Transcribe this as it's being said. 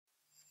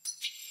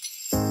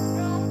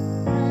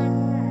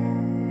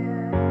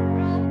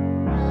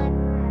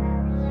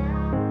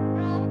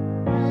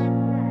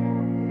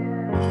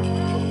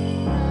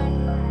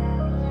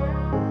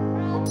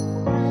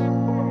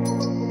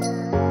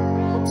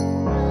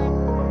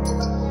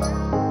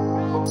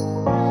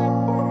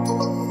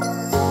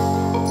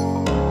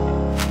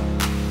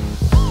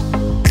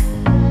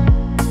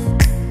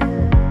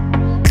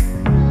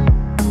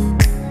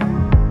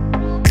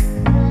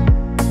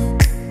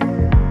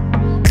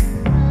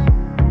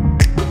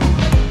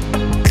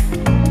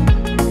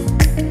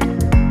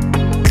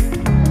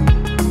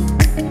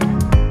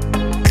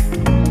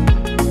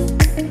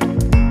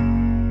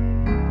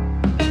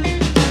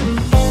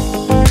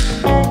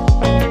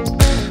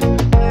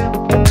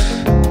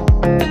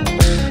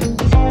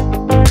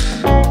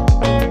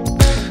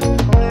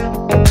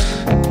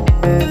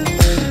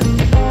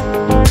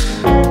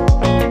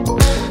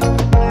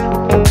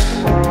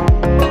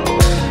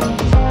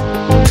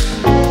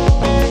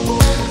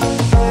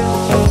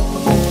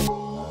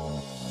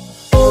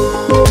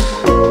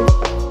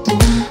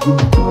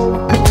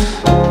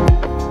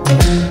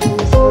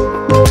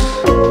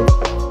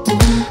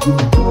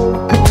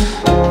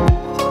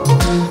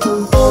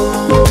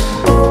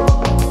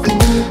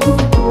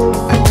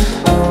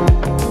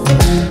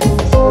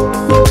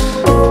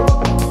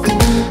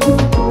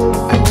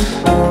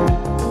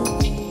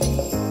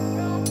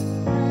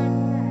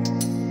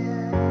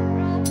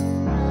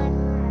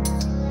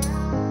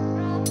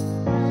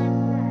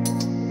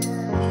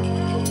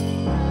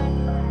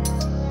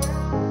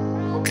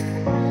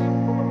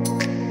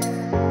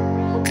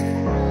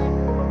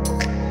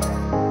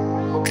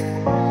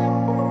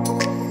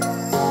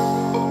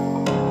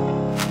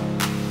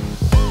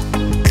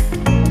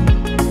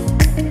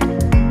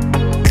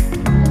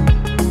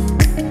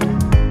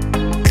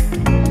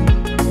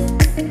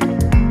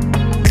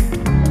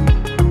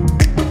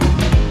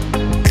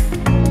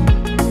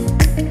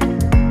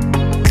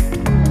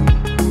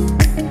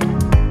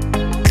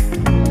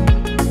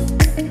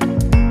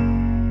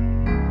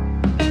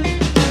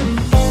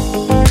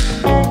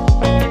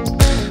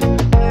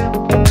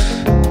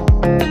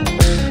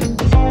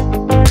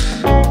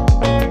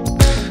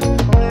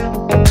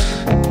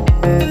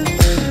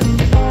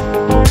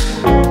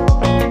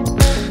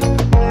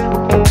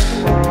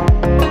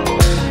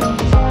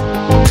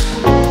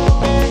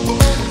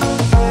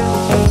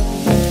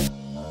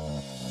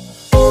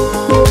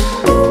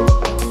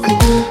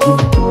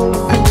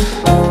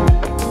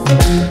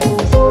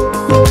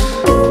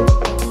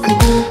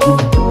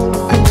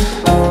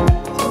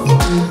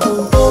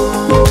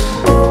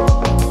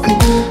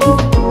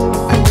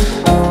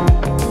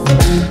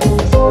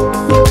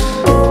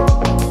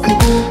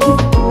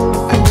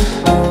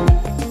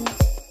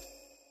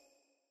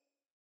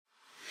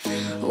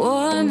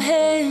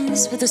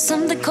but there's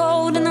something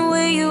cold in the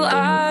way you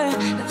are.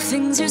 The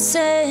things you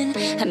said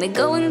had me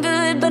going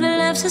good, but it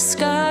left a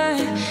scar.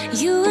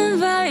 You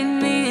invite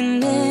me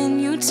and then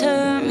you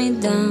turn me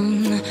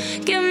down.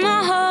 Get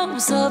my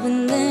hopes up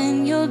and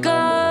then you're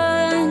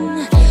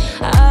gone.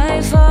 I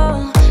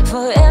fall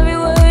for every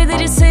word that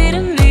you say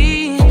to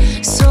me.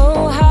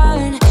 So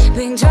hard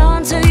being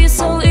drawn to you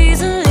so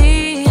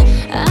easily.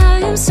 I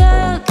am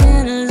stuck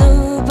in a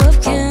loop of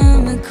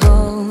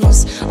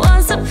chemicals.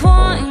 What's the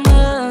point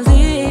of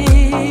this?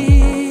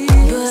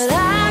 But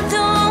I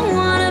don't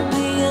wanna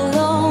be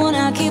alone.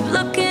 I keep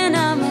looking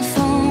at my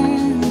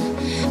phone,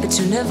 but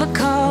you never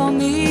call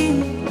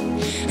me.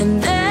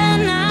 And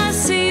then I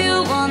see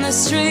you on the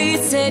street.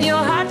 Said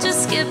your heart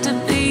just skipped a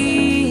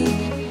beat,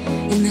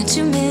 and that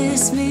you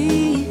miss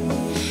me.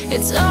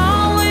 It's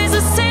always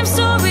the same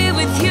story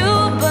with you,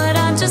 but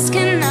I just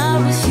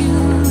cannot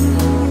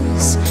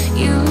refuse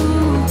you.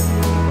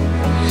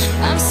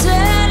 I'm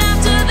sad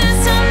after this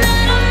time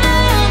that I'm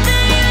out,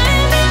 that you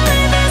leave me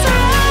with this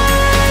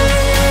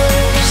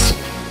rush.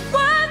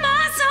 Why am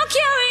I so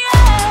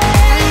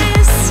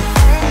curious?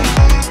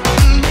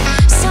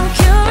 So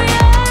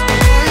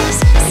curious,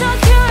 so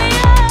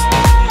curious.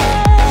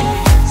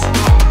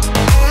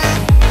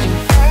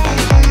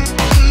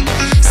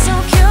 So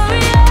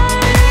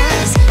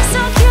curious,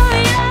 so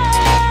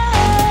curious.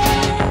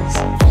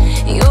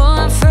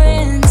 You're